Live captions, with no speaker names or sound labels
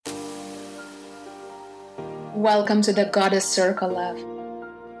Welcome to the Goddess Circle, love.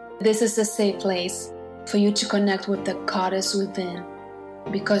 This is a safe place for you to connect with the goddess within,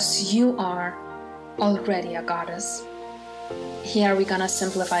 because you are already a goddess. Here we're gonna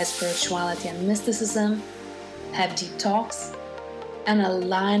simplify spirituality and mysticism, have deep talks, and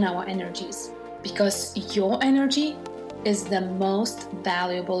align our energies, because your energy is the most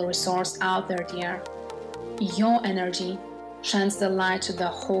valuable resource out there, dear. Your energy shines the light to the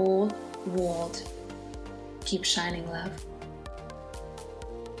whole world. Keep shining, love.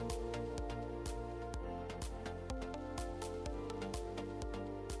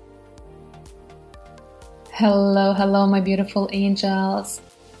 Hello, my beautiful angels.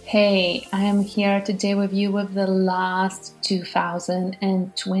 Hey, I am here today with you with the last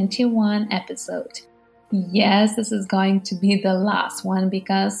 2021 episode. Yes, this is going to be the last one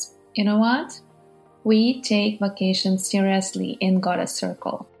because, you know what? We take vacation seriously in Goddess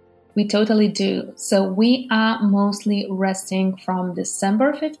Circle. We totally do. So we are mostly resting from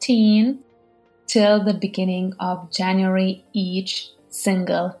December 15 till the beginning of January each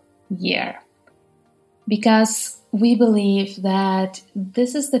single year. Because we believe that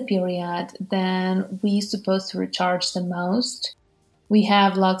this is the period then we're supposed to recharge the most. We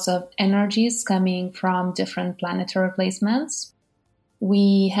have lots of energies coming from different planetary placements.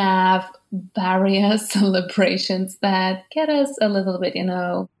 We have various celebrations that get us a little bit,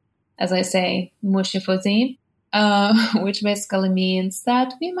 as I say, mushy fuzzy, which basically means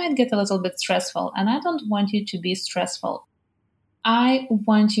that we might get a little bit stressful. And I don't want you to be stressful. I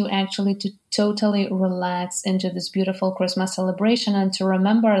want you actually to totally relax into this beautiful Christmas celebration and to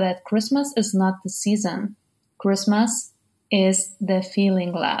remember that Christmas is not the season. Christmas is the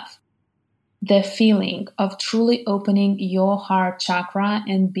feeling, love. The feeling of truly opening your heart chakra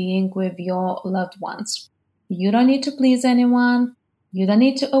and being with your loved ones. You don't need to please anyone. You don't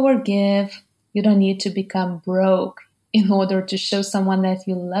need to overgive. You don't need to become broke in order to show someone that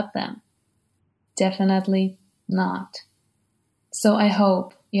you love them. Definitely not. So I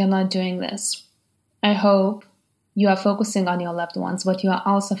hope you're not doing this. I hope you are focusing on your loved ones, but you are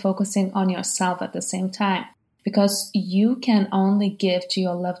also focusing on yourself at the same time. Because you can only give to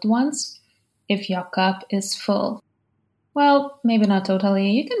your loved ones if your cup is full. Well, maybe not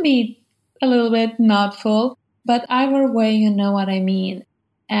totally. You can be a little bit not full. But either way, you know what I mean.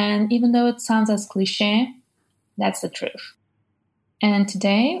 And even though it sounds as cliche, that's the truth. And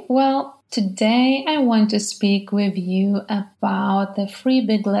today I want to speak with you about the 3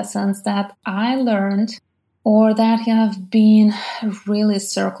 big lessons that I learned or that have been really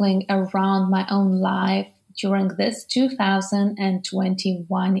circling around my own life during this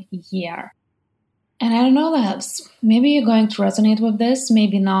 2021 year. And I don't know, loves, maybe you're going to resonate with this,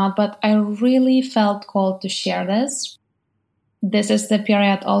 maybe not, but I really felt called to share this. This is the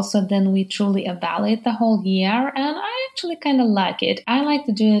period also then we truly evaluate the whole year, and I actually kind of like it. I like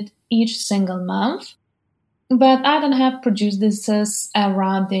to do it each single month, but I don't have prejudices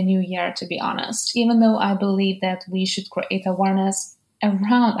around the new year, to be honest, even though I believe that we should create awareness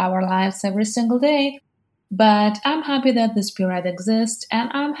around our lives every single day. But I'm happy that this period exists, and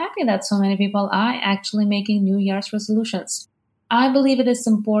I'm happy that so many people are actually making New Year's resolutions. I believe it is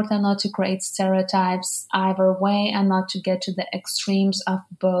important not to create stereotypes either way and not to get to the extremes of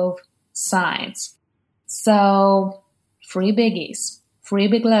both sides. So, 3 biggies, 3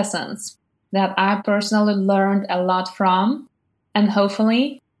 big lessons that I personally learned a lot from, and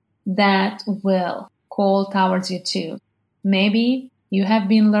hopefully that will call towards you too. Maybe you have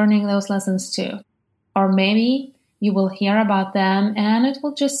been learning those lessons too. Or maybe you will hear about them and it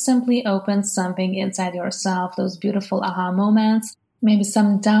will just simply open something inside yourself, those beautiful aha moments. Maybe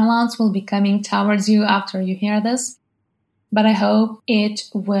some downloads will be coming towards you after you hear this. But I hope it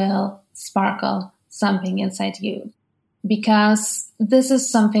will sparkle something inside you. Because this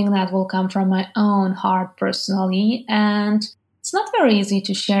is something that will come from my own heart personally. And it's not very easy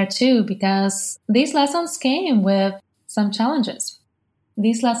to share too, because these lessons came with some challenges.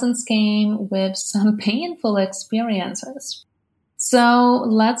 These lessons came with some painful experiences. So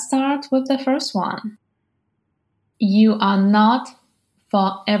let's start with the first one. You are not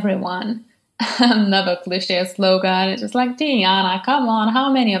for everyone. Another cliche slogan. It's just like, Diana, come on,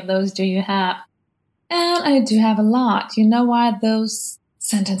 how many of those do you have? And I do have a lot. You know why those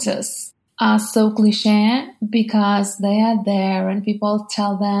sentences are so cliche? Because they are there and people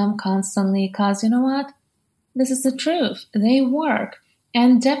tell them constantly because you know what? This is the truth. They work.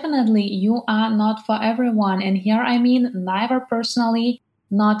 And definitely you are not for everyone. And here I mean neither personally,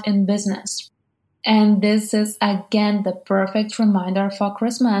 not in business. And this is again the perfect reminder for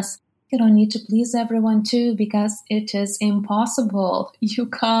Christmas. You don't need to please everyone too because it is impossible. You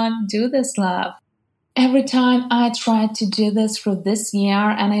can't do this, love. Every time I tried to do this for this year,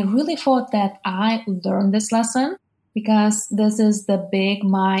 and I really thought that I learned this lesson because this is the big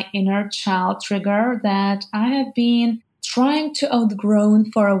my inner child trigger that I have been trying to outgrow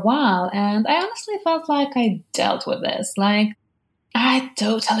for a while. And I honestly felt like I dealt with this. Like, I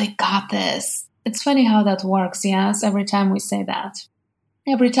totally got this. It's funny how that works, yes, every time we say that.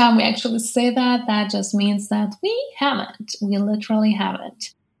 Every time we actually say that, that just means that we haven't. We literally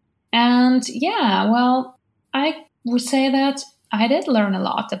haven't. And yeah, well, I would say that I did learn a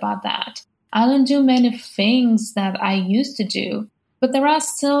lot about that. I don't do many things that I used to do, but there are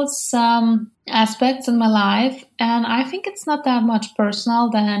still some aspects in my life, and I think it's not that much personal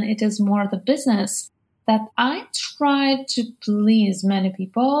than it is more the business that I try to please many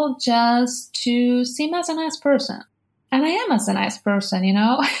people just to seem as a nice person. And I am as a nice person, you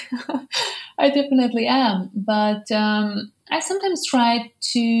know. I definitely am. But I sometimes try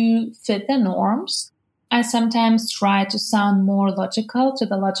to fit the norms. I sometimes try to sound more logical to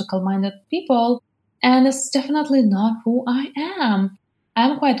the logical minded people. And it's definitely not who I am.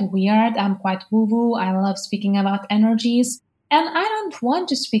 I'm quite weird. I'm quite woo woo. I love speaking about energies. And I don't want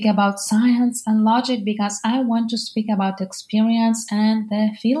to speak about science and logic because I want to speak about experience and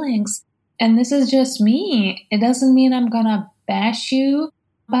the feelings. And this is just me. It doesn't mean I'm gonna bash you,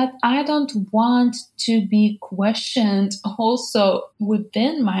 but I don't want to be questioned also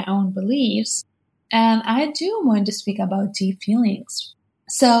within my own beliefs. And I do want to speak about deep feelings.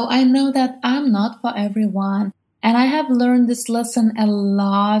 So I know that I'm not for everyone. And I have learned this lesson a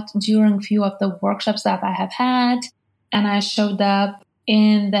lot during a few of the workshops that I have had. And I showed up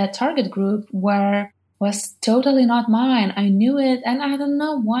in the target group where was totally not mine. I knew it, and I don't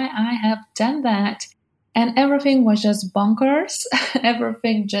know why I have done that. And everything was just bonkers.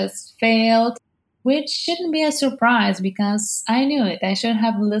 Everything just failed, which shouldn't be a surprise because I knew it. I should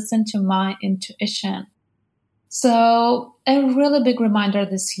have listened to my intuition. So, a really big reminder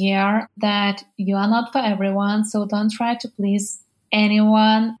this year that you are not for everyone, so don't try to please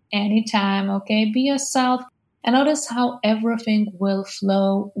anyone, anytime, okay? Be yourself and notice how everything will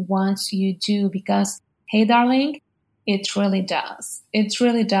flow once you do because, hey, darling, it really does. It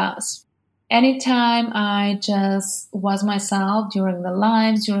really does. Anytime I just was myself during the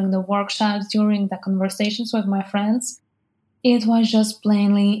lives, during the workshops, during the conversations with my friends, it was just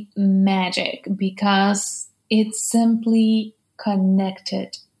plainly magic because it simply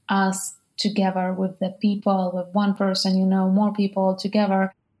connected us together with the people, with one person, you know, more people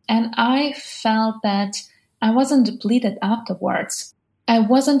together. And I felt that I wasn't depleted afterwards. I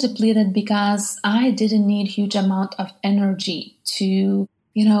wasn't depleted because I didn't need huge amount of energy to,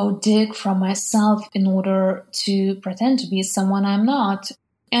 dig from myself in order to pretend to be someone I'm not.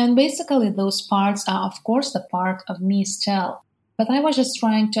 And basically those parts are of course the part of me still. But I was just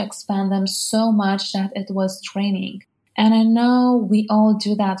trying to expand them so much that it was draining. And I know we all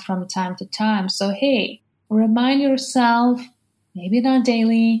do that from time to time. So hey, remind yourself, maybe not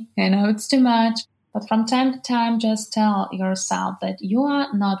daily, I know it's too much, but from time to time, just tell yourself that you are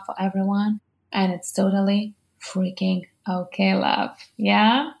not for everyone and it's totally freaking okay, love.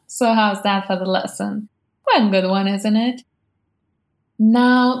 Yeah? So how's that for the lesson? Quite a good one, isn't it?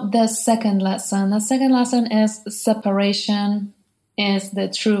 Now, the second lesson. The second lesson is separation is the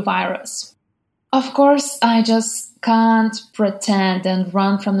true virus. Of course, I just can't pretend and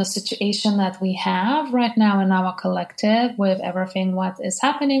run from the situation that we have right now in our collective with everything what is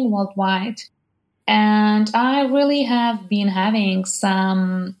happening worldwide. And I really have been having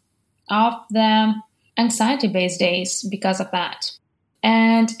some of the anxiety-based days because of that.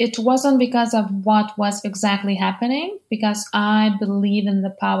 And it wasn't because of what was exactly happening, because I believe in the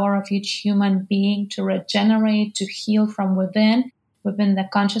power of each human being to regenerate, to heal from within the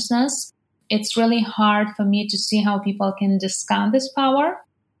consciousness. It's really hard for me to see how people can discount this power.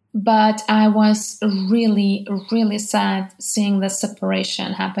 But I was really, really sad seeing the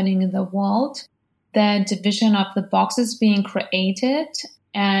separation happening in the world, the division of the boxes being created.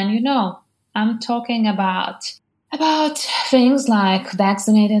 And, I'm talking about things like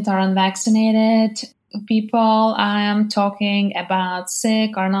vaccinated or unvaccinated people. I am talking about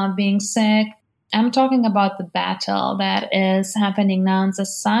sick or not being sick. I'm talking about the battle that is happening now in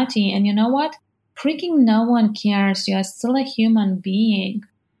society. And you know what? Freaking no one cares. You're still a human being.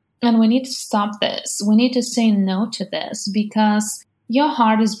 And we need to stop this. We need to say no to this because your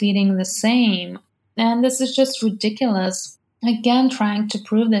heart is beating the same. And this is just ridiculous. Again, trying to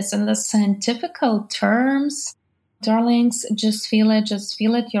prove this in the scientific terms. Darlings, just feel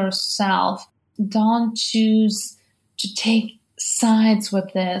it yourself. Don't choose to take sides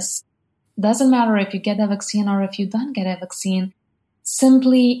with this. Doesn't matter if you get a vaccine or if you don't get a vaccine.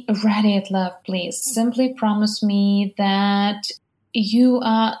 Simply radiate love, please. Simply promise me that you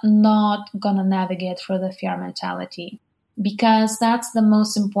are not gonna navigate through the fear mentality, because that's the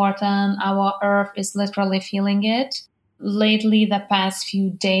most important. Our earth is literally feeling it. Lately, the past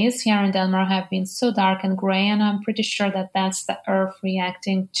few days here in Denmark have been so dark and gray, and I'm pretty sure that that's the earth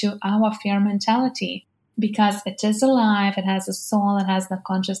reacting to our fear mentality, because it is alive, it has a soul, it has the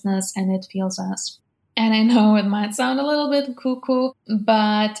consciousness, and it feels us. And I know it might sound a little bit cuckoo,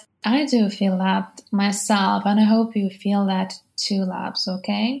 but I do feel that myself, and I hope you feel that too, Labs,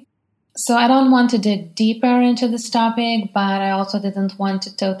 okay? So I don't want to dig deeper into this topic, but I also didn't want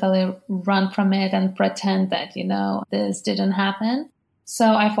to totally run from it and pretend that, this didn't happen.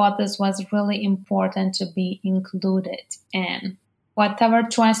 So I thought this was really important to be included in. Whatever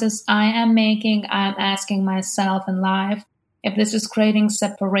choices I am making, I'm asking myself in life if this is creating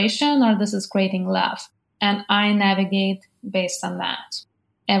separation or this is creating love. And I navigate based on that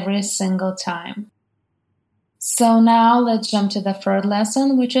every single time. So now let's jump to the third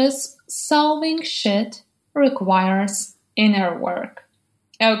lesson, which is solving shit requires inner work.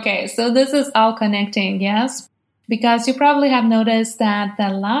 Okay, so this is all connecting, yes? Because you probably have noticed that the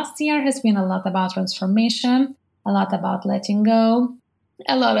last year has been a lot about transformation, a lot about letting go,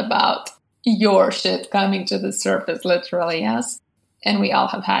 a lot about your shit coming to the surface, literally, yes? And we all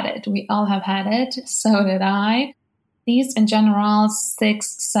have had it. We all have had it. So did I. These, in general,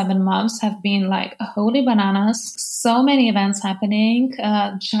 6-7 months have been like holy bananas. So many events happening,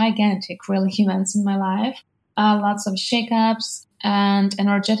 gigantic, really, events in my life. Lots of shakeups and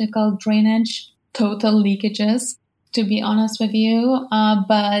energetical drainage, total leakages, to be honest with you.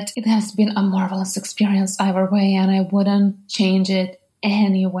 But it has been a marvelous experience either way, and I wouldn't change it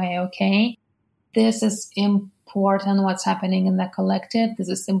anyway, okay? This is important what's happening in the collective. This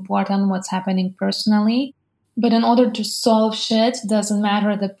is important what's happening personally. But in order to solve shit, doesn't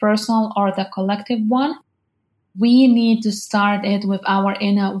matter the personal or the collective one, we need to start it with our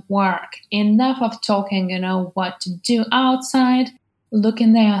inner work. Enough of talking, what to do outside. Look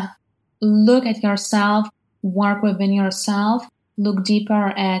in there. Look at yourself. Work within yourself. Look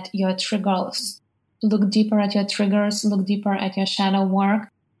deeper at your triggers. Look deeper at your triggers. Look deeper at your shadow work.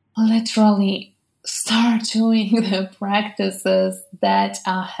 Literally, start doing the practices that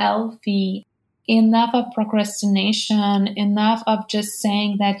are healthy. Enough of procrastination, enough of just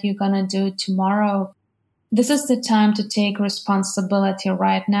saying that you're gonna do it tomorrow. This is the time to take responsibility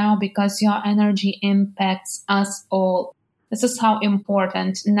right now, because your energy impacts us all. This is how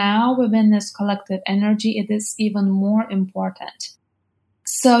important. Now, within this collective energy, it is even more important.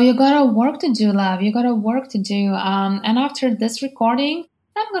 So you gotta work to do, love. You gotta work to do. And after this recording,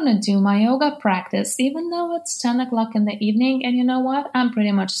 I'm gonna do my yoga practice, even though it's 10 o'clock in the evening. And you know what? I'm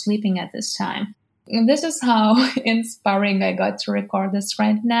pretty much sleeping at this time. And this is how inspiring I got to record this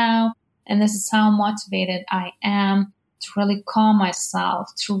right now. And this is how motivated I am to really calm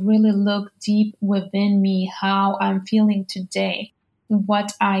myself, to really look deep within me, how I'm feeling today,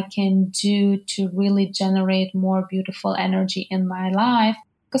 what I can do to really generate more beautiful energy in my life.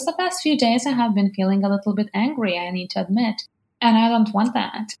 Because the past few days I have been feeling a little bit angry, I need to admit. And I don't want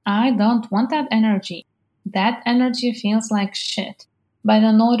that. I don't want that energy. That energy feels like shit. But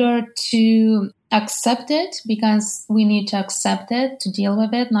in order to accept it, because we need to accept it, to deal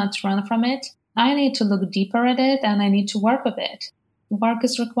with it, not to run from it, I need to look deeper at it and I need to work with it. Work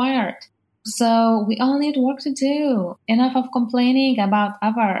is required. So we all need work to do. Enough of complaining about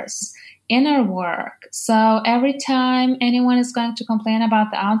others. Inner work. So every time anyone is going to complain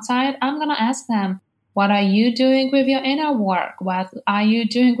about the outside, I'm going to ask them, what are you doing with your inner work? What are you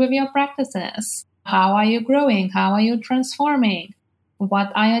doing with your practices? How are you growing? How are you transforming?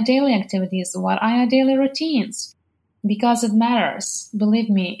 What are your daily activities? What are your daily routines? Because it matters. Believe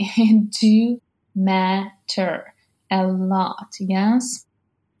me, it do matter a lot, yes?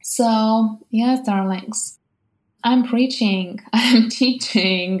 So, yes, darlings, I'm preaching, I'm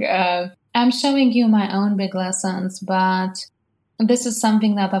teaching, I'm showing you my own big lessons, but this is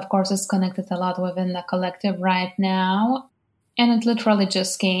something that, of course, is connected a lot within the collective right now. And it literally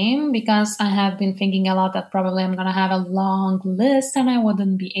just came because I have been thinking a lot that probably I'm going to have a long list and I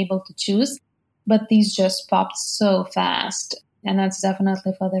wouldn't be able to choose. But these just popped so fast. And that's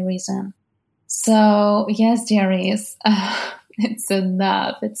definitely for the reason. So, yes, dearies, it's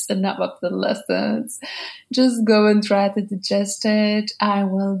enough. It's enough of the lessons. Just go and try to digest it. I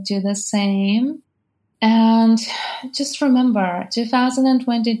will do the same. And just remember,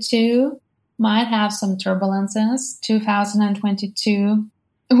 2022 might have some turbulences. 2022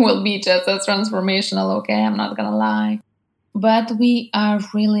 will be just as transformational, okay? I'm not gonna lie. But we are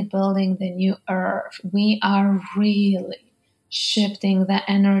really building the new earth. We are really, shifting the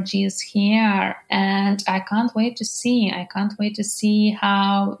energies here. And I can't wait to see. I can't wait to see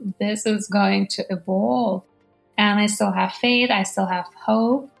how this is going to evolve. And I still have faith. I still have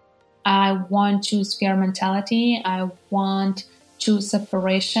hope. I want choose fear mentality. I want choose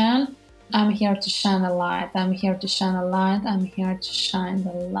separation. I'm here to shine a light. I'm here to shine a light. I'm here to shine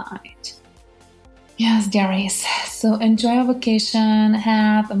the light. Yes, dearies. So enjoy your vacation.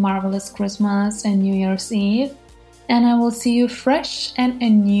 Have a marvelous Christmas and New Year's Eve. And I will see you fresh and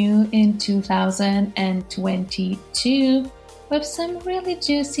anew in 2022 with some really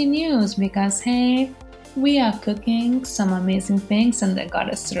juicy news because, hey, we are cooking some amazing things in the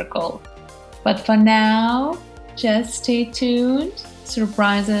Goddess Circle. But for now, just stay tuned.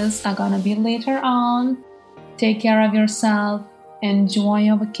 Surprises are gonna be later on. Take care of yourself. Enjoy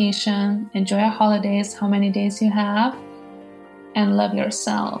your vacation. Enjoy your holidays, how many days you have. And love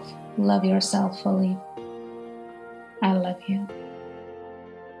yourself. Love yourself fully. I love you.